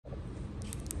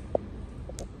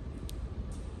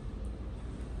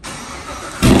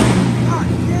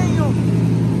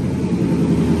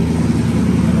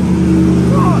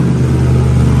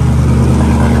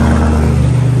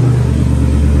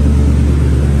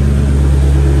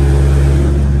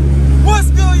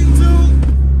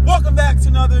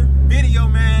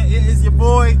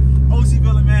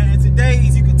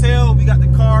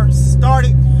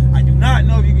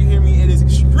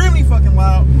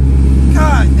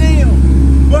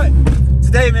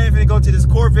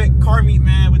Corvette car meet,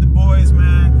 man, with the boys,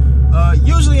 man.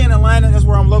 Usually in Atlanta, that's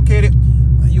where I'm located.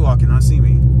 You all cannot see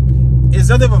me.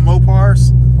 Instead of a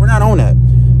Mopars, we're not on that.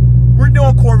 We're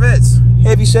doing Corvettes,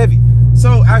 heavy Chevy.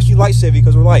 So actually light Chevy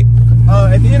because we're light.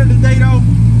 At the end of the day though,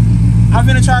 I'm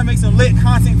gonna try to make some lit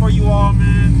content for you all,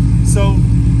 man. So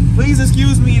please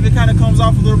excuse me if it kind of comes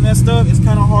off a little messed up. It's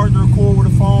kind of hard to record with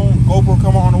a phone. GoPro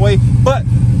come on the way. But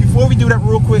before we do that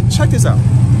real quick, check this out.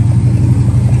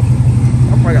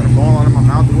 I probably got a ball on in my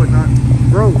mouth or whatnot.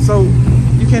 Bro, so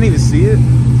you can't even see it.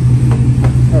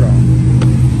 Hold on.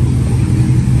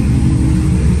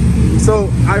 So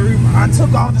I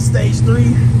took off the stage 3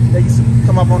 that used to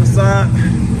come up on the side.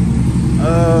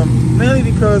 Mainly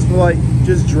because for like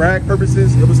just drag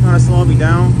purposes, it was kind of slowing me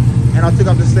down. And I took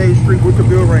off the stage 3 wicker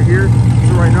bill right here.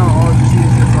 So right now all you see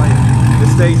is just like the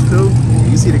stage 2.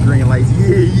 You see the green lights.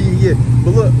 Yeah.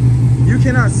 But look, you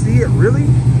cannot see it really.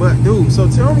 But dude, so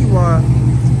tell me why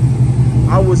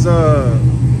I was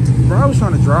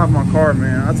trying to drive my car,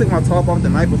 man. I took my top off the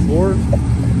night before.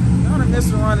 Kind of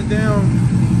messing around it down.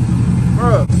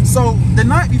 Bruh. So the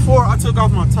night before I took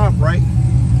off my top, right?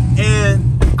 And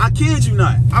I kid you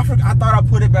not, I thought I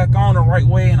put it back on the right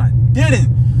way and I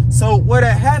didn't. So what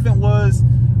had happened was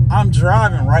I'm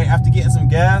driving right after getting some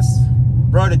gas.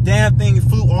 Bro, the damn thing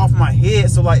flew off my head.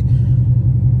 So like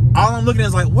all I'm looking at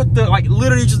is like, what the, like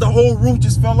literally just the whole roof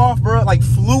just fell off, bro. Like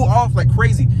flew off like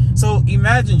crazy. So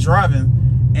imagine driving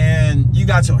and you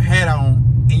got your hat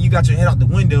on and you got your head out the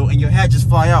window and your hat just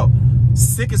fly out.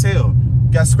 Sick as hell.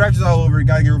 Got scratches all over it,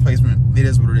 gotta get a replacement. It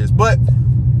is what it is. But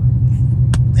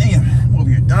damn, I'm over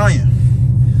here dying.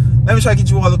 Let me try to get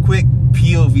you all a quick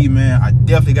POV, man. I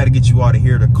definitely got to get you all to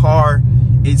hear the car.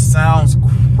 It sounds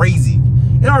crazy.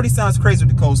 It already sounds crazy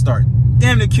with the cold start.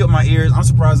 Damn, they killed my ears. I'm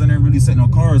surprised I didn't really set no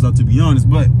cars out, to be honest.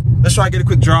 But let's try to get a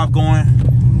quick drive going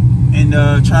and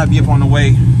try to be up on the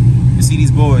way to see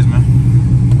these boys, man.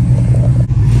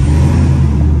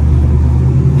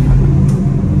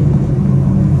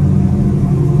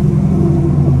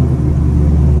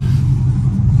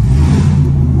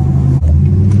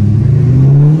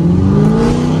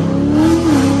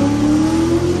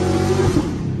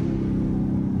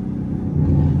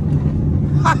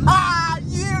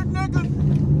 Yeah, nigga.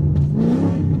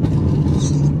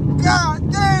 God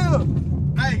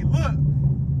damn. Hey, look.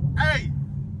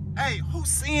 Hey, who's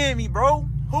seeing me, bro?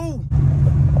 Who?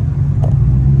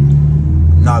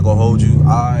 Not gonna hold you.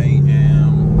 I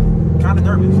am kind of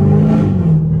nervous. Not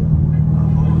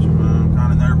gonna hold you, man.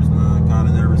 Kind of nervous, man. Kind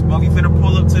of nervous. But we finna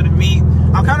pull up to the meet.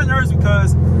 I'm kind of nervous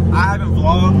because I haven't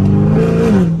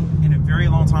vlogged in a very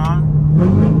long time,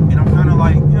 and I'm kind of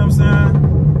like, you know what I'm saying?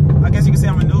 I guess you can say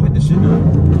I'm a noob at this shit now.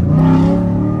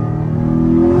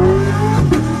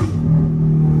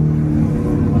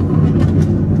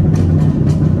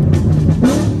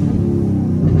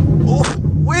 Oh,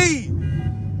 wait!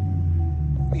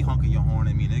 Be honking your horn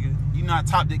at me, nigga. You not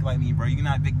top dick like me, bro. You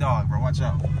not big dog, bro. Watch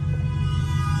out. You know what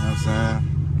I'm saying?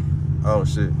 Oh,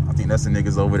 shit. I think that's the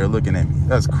niggas over there looking at me.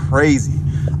 That's crazy.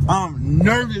 I'm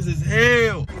nervous as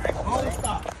hell. Oh,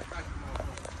 stop.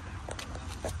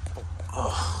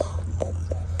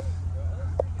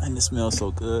 And it smells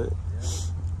so good.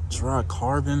 Dry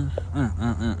carbon.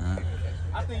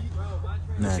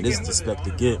 Man, this is the spec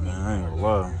to get, man. I ain't gonna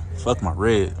lie. Fuck my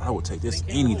red. I would take this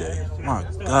any day. My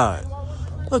God.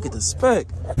 Look at the spec.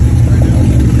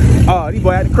 Oh, these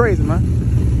boy acting crazy,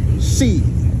 man. Shit.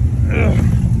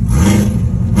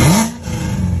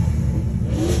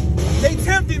 They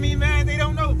tempted me, man. They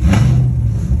don't know.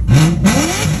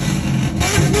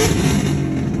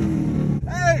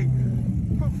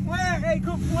 Hey,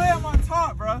 quit playing my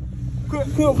top, bro. Quit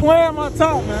playing my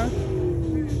top, man.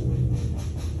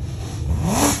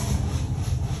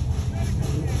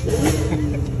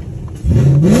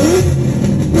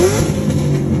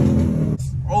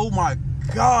 Oh my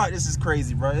God, this is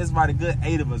crazy, bro. It's about a good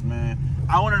 8 of us, man.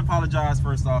 I want to apologize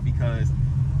first off because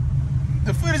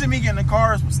the footage of me getting the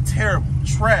cars was terrible,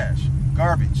 trash,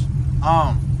 garbage.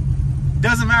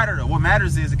 Doesn't matter though. What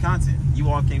matters is the content. You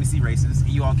all came to see races,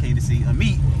 and you all came to see a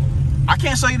meet. I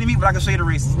can't show you the meet, but I can show you the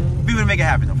races. We would make it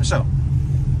happen though, for sure.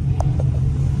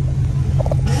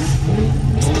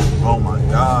 Oh my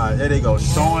God, there they go,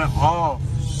 showing off,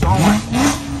 showing.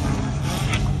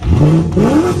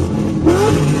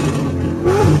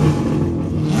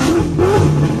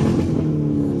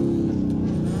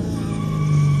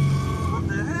 What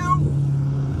the hell?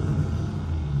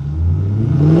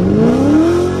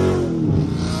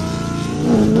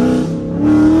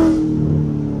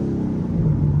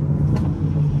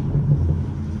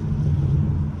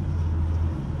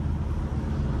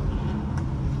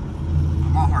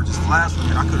 My heart just flashed.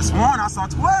 I could have sworn I saw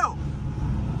 12.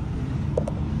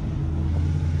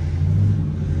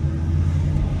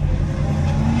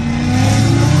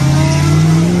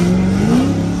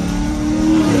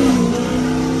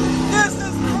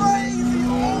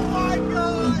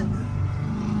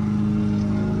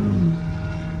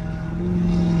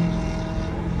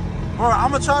 I'm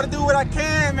gonna try to do what I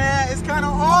can, man. It's kind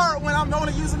of hard when I'm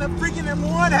only using the freaking in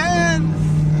one hand.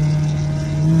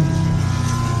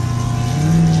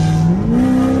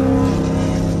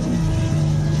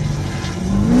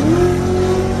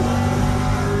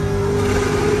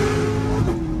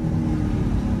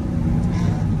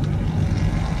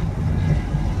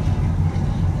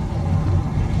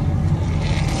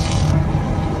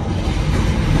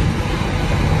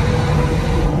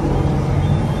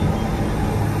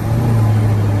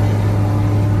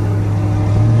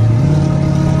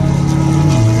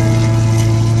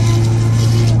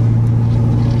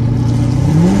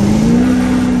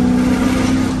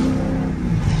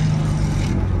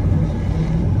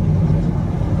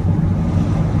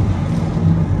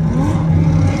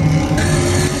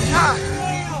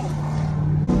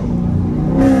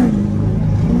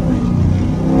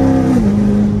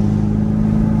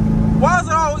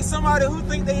 Who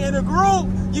think they in a group?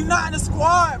 You not in a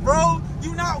squad, bro.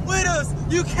 You not with us.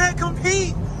 You can't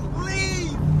compete.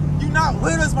 Leave. You not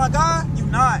with us, my guy. You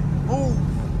not. Move.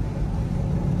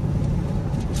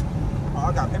 Oh,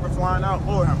 I got paper flying out.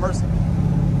 Lord have mercy.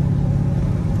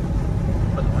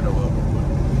 Put the window up.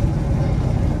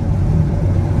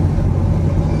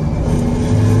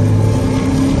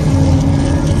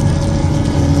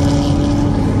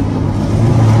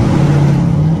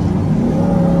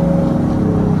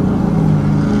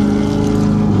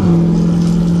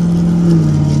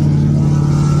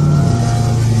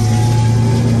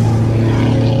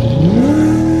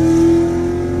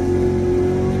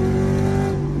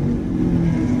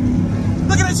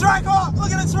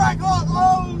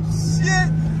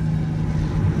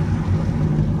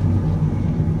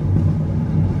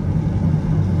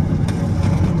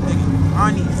 I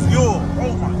need fuel.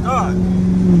 Oh my God.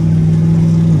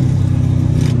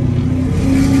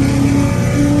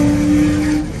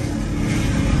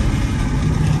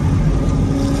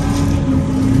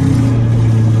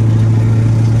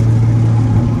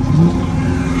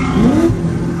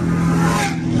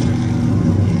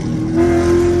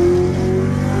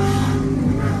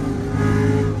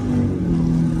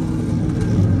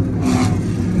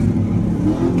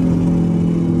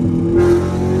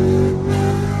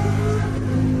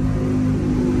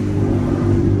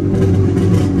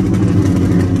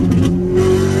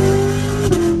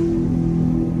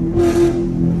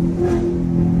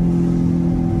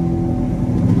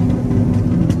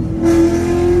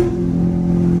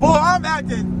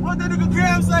 What did nigga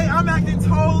Cam say? I'm acting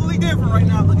totally different right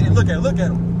now. Look at him. Look at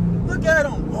him. Look at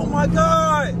him. Oh my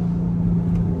God.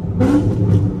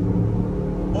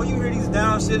 Oh, you hear these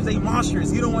downshifts? They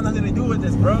monsters. You don't want nothing to do with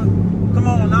this, bro. Come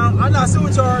on now. I'm not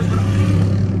supercharged,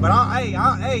 but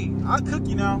I'll cook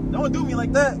you now. Don't do me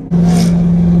like that.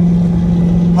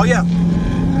 Oh yeah.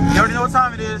 You already know what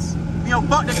time it is. We on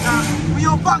fuck this time. We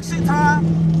on fuck shit time.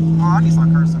 Oh, I need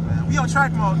some cursing, man. We on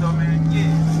track mode though, man.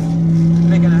 Yeah.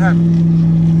 Making it happen.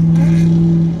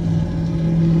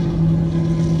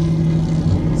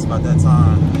 It's about that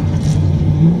time.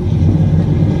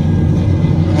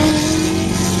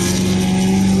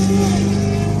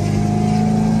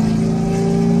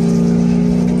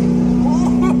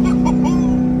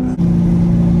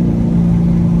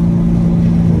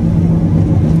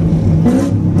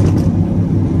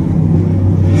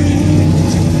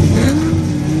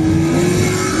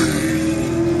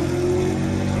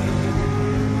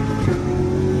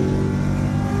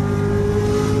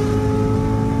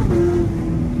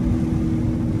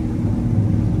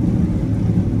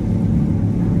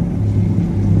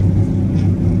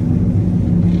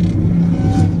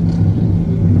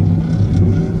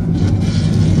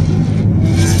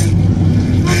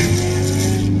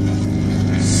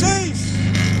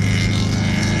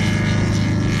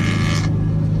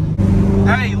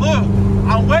 Hey, look,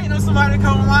 I'm waiting on somebody to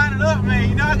come line it up, man.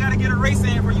 You know I gotta get a race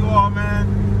in for you all, man.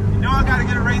 You know I gotta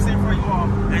get a race in for you all.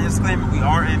 And disclaimer, we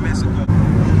are in Mexico.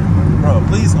 Bro,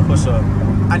 please come push up.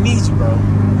 I need you, bro.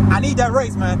 I need that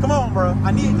race, man. Come on, bro.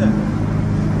 I need that.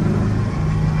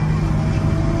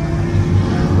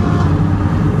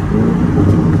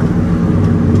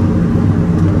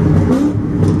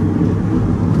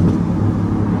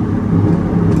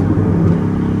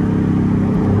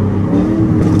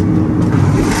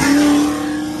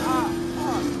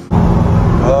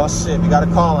 Oh shit, we got a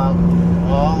call out.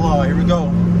 Oh Lord, here we go.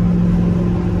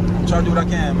 I'm trying to do what I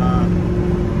can, man.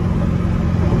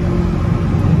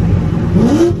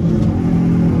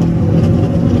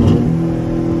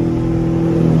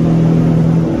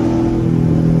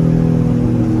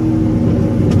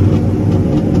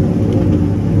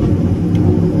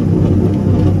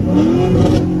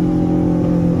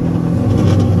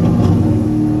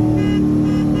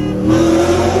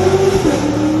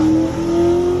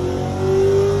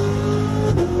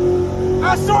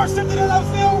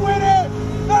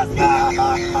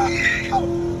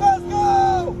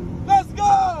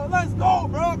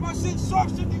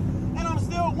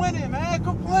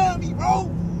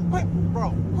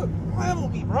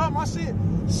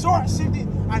 short shifted.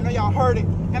 I know y'all heard it,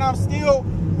 and I'm still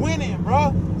winning,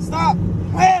 bro. Stop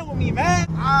playing with me, man.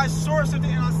 I short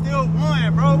shifted and I still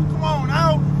won, bro. Come on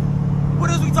now. What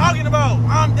is we talking about?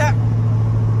 I'm that.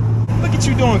 Look at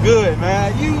you doing good,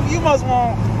 man. You must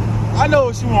want. I know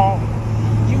what you want.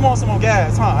 You want some more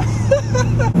gas, huh?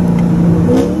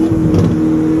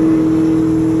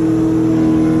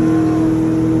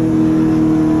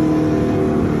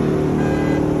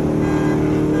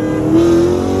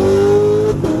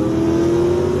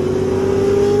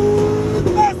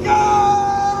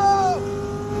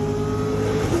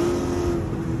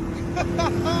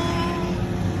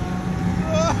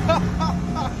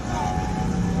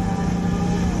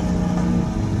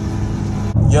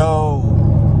 Yo,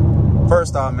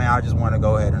 first off, man, I just want to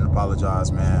go ahead and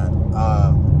apologize, man.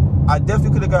 I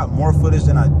definitely could have got more footage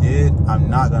than I did. I'm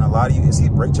not gonna lie to you. Is he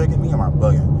brake checking me or am I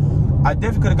bugging? I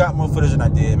definitely could have got more footage than I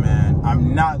did, man.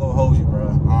 I'm not gonna hold you, bro.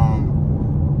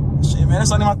 Shit, man,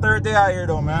 it's only my third day out here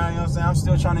though, man. You know what I'm saying? I'm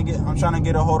still trying to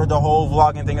get a hold of the whole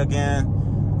vlogging thing again.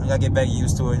 I gotta get back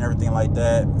used to it and everything like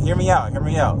that. Hear me out, hear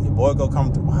me out. Your boy go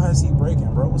come through. Why is he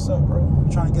braking, bro? What's up, bro?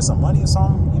 You trying to get some money or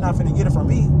something? You're not finna get it from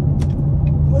me.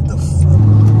 What the fuck?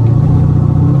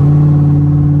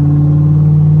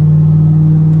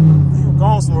 You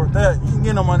going somewhere with that? You can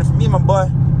get no money from me, my boy.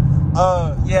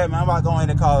 Yeah, man, I'm about to go ahead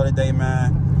and call it a day,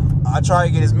 man. I try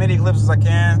to get as many clips as I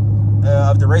can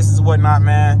of the races and whatnot,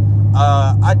 man.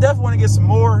 I definitely want to get some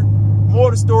more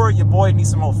to the story. Your boy needs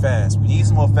some more fast. We need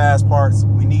some more fast parts.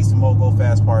 We need some more go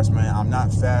fast parts, man. I'm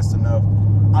not fast enough.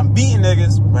 I'm beating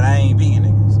niggas, but I ain't beating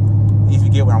niggas. If you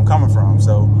get where I'm coming from.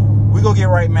 So we gonna get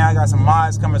right, man. I got some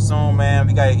mods coming soon, man.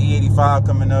 We got an E85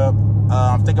 coming up.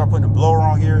 I'm thinking I'm putting a blower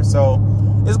on here, so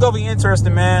it's gonna be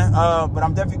interesting, man. But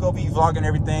I'm definitely gonna be vlogging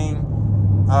everything.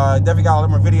 Definitely got a lot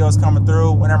more videos coming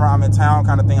through whenever I'm in town,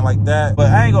 kind of thing like that.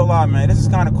 But I ain't gonna lie, man. This is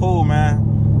kind of cool, man.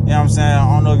 You know what I'm saying? I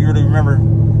don't know if you really remember.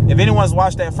 If anyone's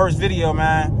watched that first video,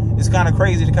 man, it's kind of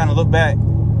crazy to kind of look back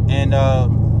and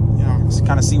you know, just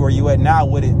kind of see where you at now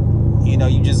with it. You know,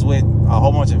 you just with a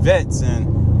whole bunch of vets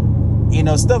and, you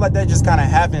know, stuff like that just kind of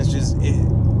happens just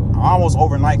almost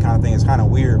overnight kind of thing. It's kind of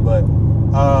weird, but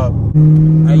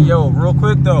hey, yo, real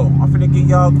quick though, I'm finna give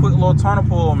y'all a quick little tunnel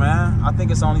pull, man. I think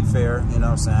it's only fair, you know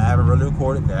what I'm saying? I haven't really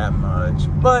recorded that much,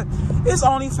 but it's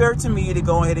only fair to me to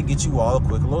go ahead and get you all a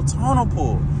quick little tunnel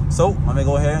pull. So let me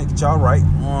go ahead and get y'all right.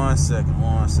 One second.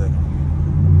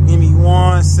 Give me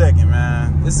 1 second,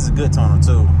 man. This is a good tunnel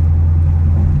too.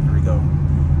 Here we go.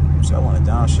 So I want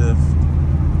to downshift.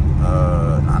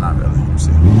 Nah, not really. Let me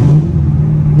see.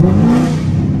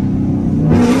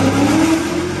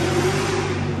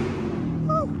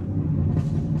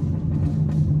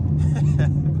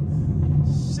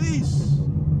 Sheesh.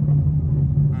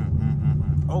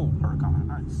 Oh, her coming.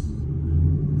 Nice.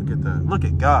 Look at that. Look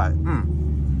at God.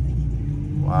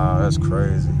 Wow, that's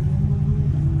crazy.